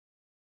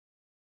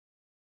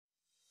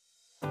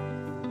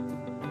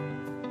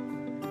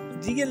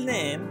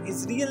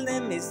His real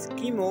name is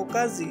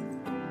Keemokazi.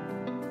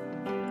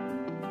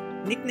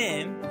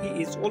 Nickname,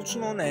 he is also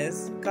known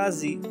as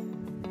Kazi.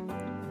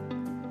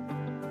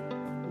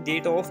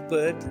 Date of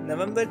birth,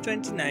 November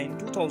 29,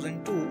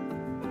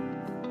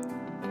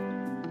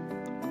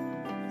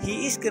 2002.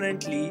 He is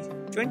currently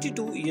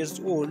 22 years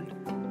old.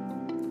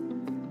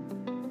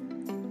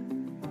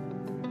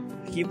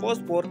 He was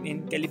born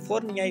in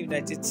California,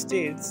 United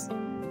States.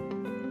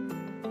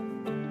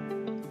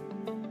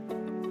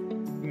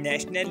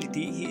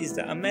 Nationality, he is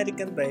the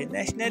American by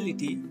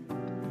nationality.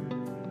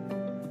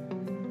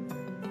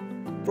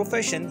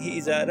 Profession, he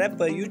is a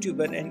rapper,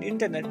 YouTuber and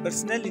internet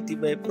personality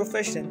by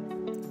profession.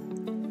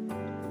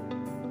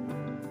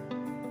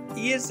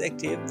 Years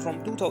active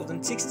from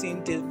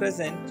 2016 till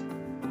present.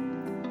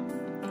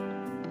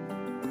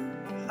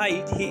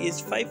 Height, he is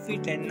 5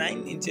 feet and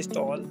 9 inches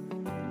tall.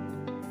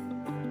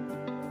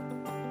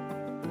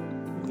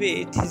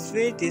 Weight, his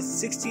weight is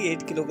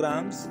 68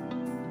 kilograms.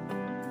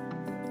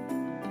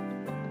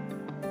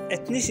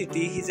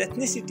 Ethnicity, his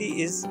ethnicity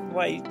is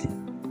white.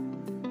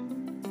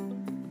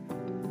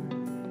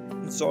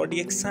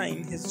 Zodiac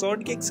sign, his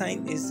zodiac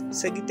sign is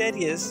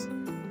Sagittarius.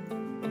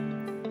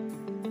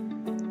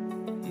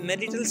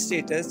 Marital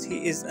status,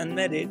 he is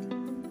unmarried.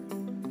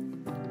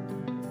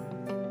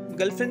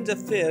 Girlfriend's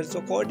affairs,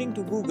 according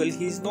to Google,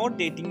 he is not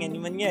dating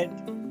anyone yet.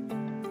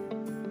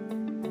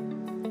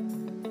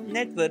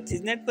 Net worth,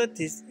 his net worth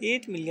is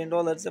 $8 million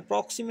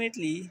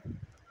approximately.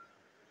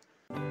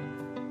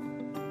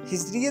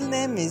 His real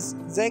name is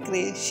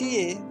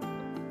ZHC.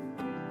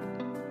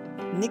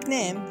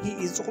 Nickname, he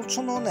is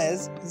also known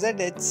as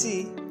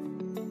ZHC.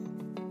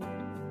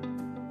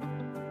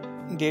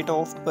 Date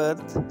of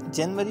birth,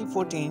 January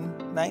 14,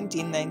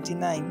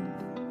 1999.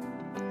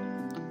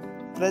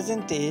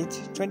 Present age,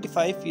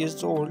 25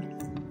 years old.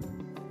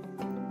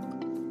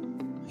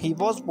 He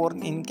was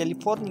born in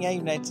California,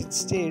 United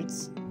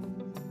States.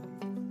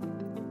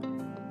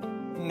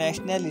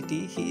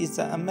 Nationality, he is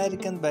an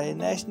American by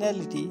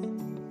nationality.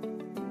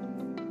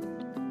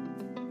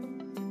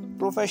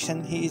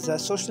 Profession, he is a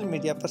social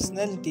media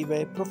personality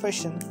by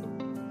profession.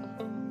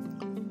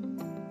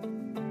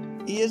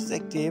 Years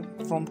active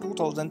from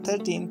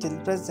 2013 till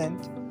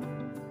present.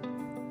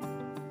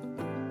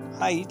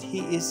 Height, he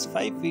is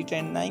 5 feet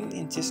and 9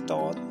 inches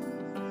tall.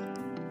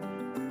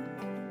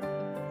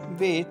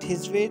 Weight,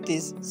 his weight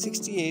is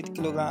 68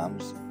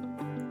 kilograms.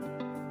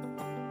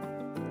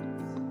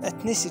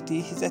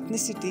 Ethnicity, his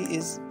ethnicity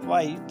is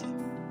white.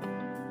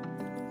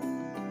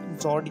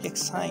 Zodiac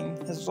sign,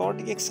 his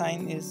zodiac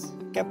sign is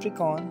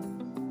Capricorn.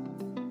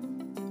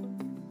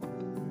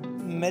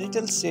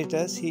 Marital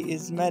status, he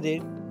is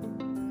married.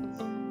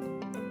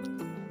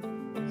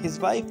 His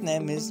wife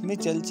name is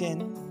Mitchell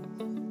Chin.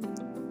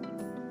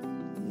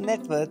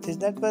 Net worth, his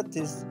net worth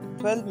is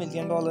 $12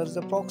 million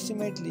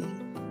approximately.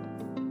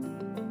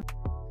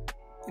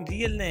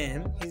 Real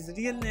name, his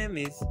real name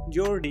is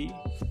Jordy.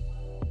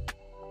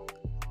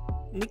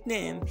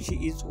 Nickname, she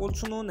is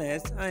also known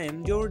as I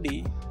am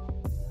Jordy.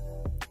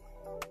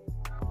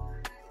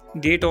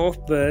 Date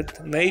of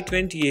birth, May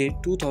 28,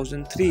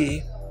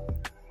 2003.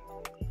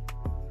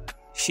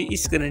 She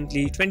is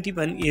currently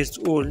 21 years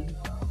old.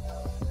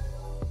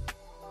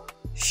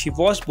 She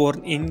was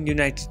born in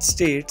United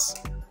States.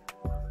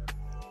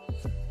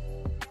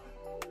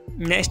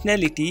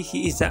 Nationality,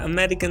 he is an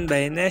American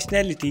by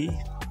nationality.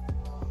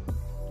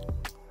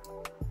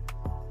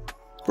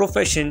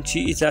 Profession,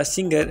 she is a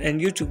singer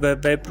and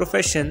YouTuber by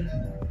profession.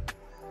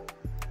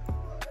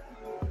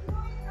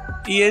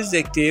 Years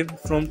active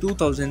from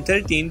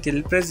 2013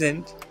 till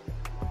present.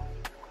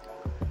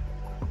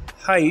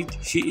 Height,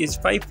 she is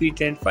 5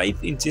 feet and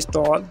 5 inches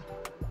tall.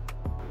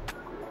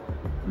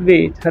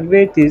 Weight, her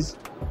weight is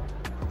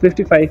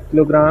 55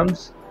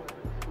 kilograms.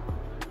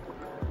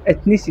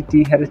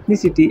 Ethnicity, her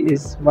ethnicity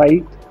is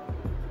white.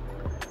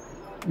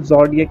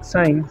 Zodiac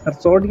sign, her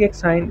zodiac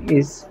sign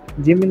is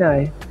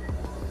Gemini.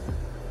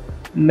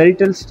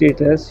 Marital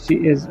status, she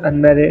is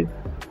unmarried.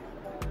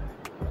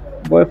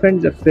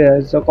 Boyfriend's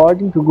affairs,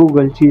 according to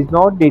Google, she is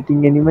not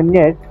dating anyone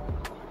yet.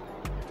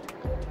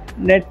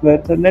 Net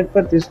worth, her net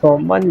worth is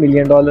from $1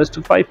 million to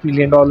 $5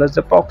 million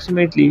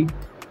approximately.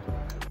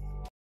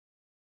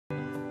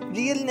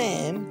 Real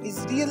name,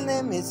 his real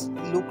name is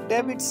Luke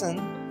Davidson.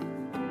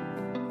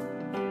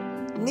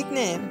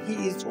 Nickname,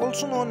 he is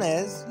also known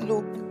as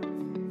Luke.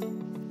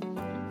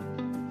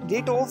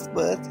 Date of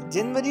birth,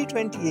 January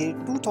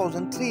 28,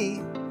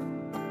 2003.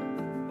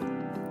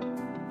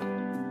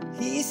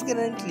 He is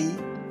currently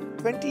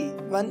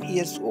 21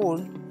 years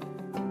old.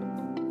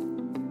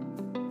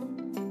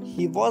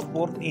 He was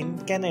born in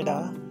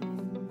Canada.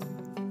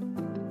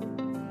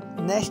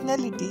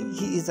 Nationality,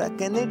 he is a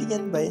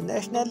Canadian by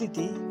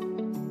nationality.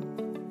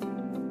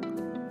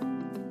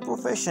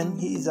 Profession,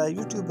 he is a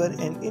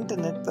YouTuber and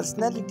internet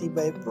personality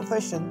by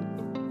profession.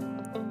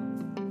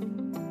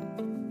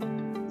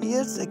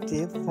 Years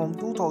active from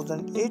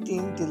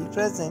 2018 till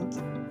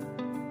present.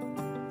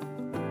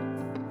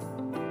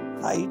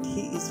 Height,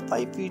 he is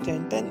 5 feet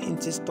and 10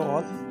 inches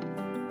tall.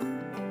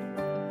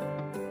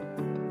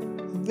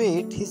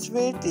 Weight, his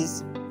weight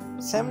is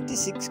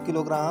 76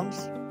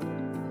 kilograms.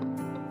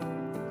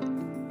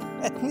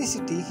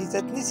 Ethnicity, his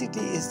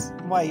ethnicity is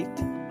white.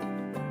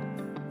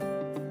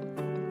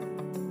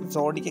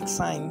 Zodiac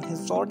sign, his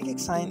zodiac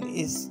sign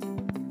is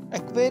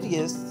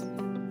Aquarius.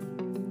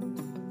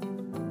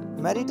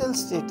 Marital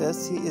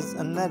status, he is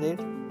unmarried.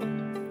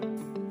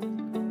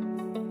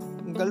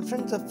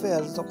 Girlfriend's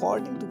affairs,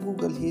 according to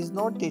Google, he is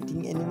not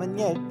dating anyone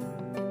yet.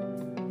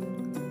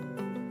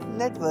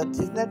 Net worth,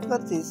 his net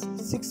worth is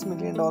 $6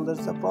 million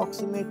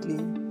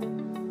approximately.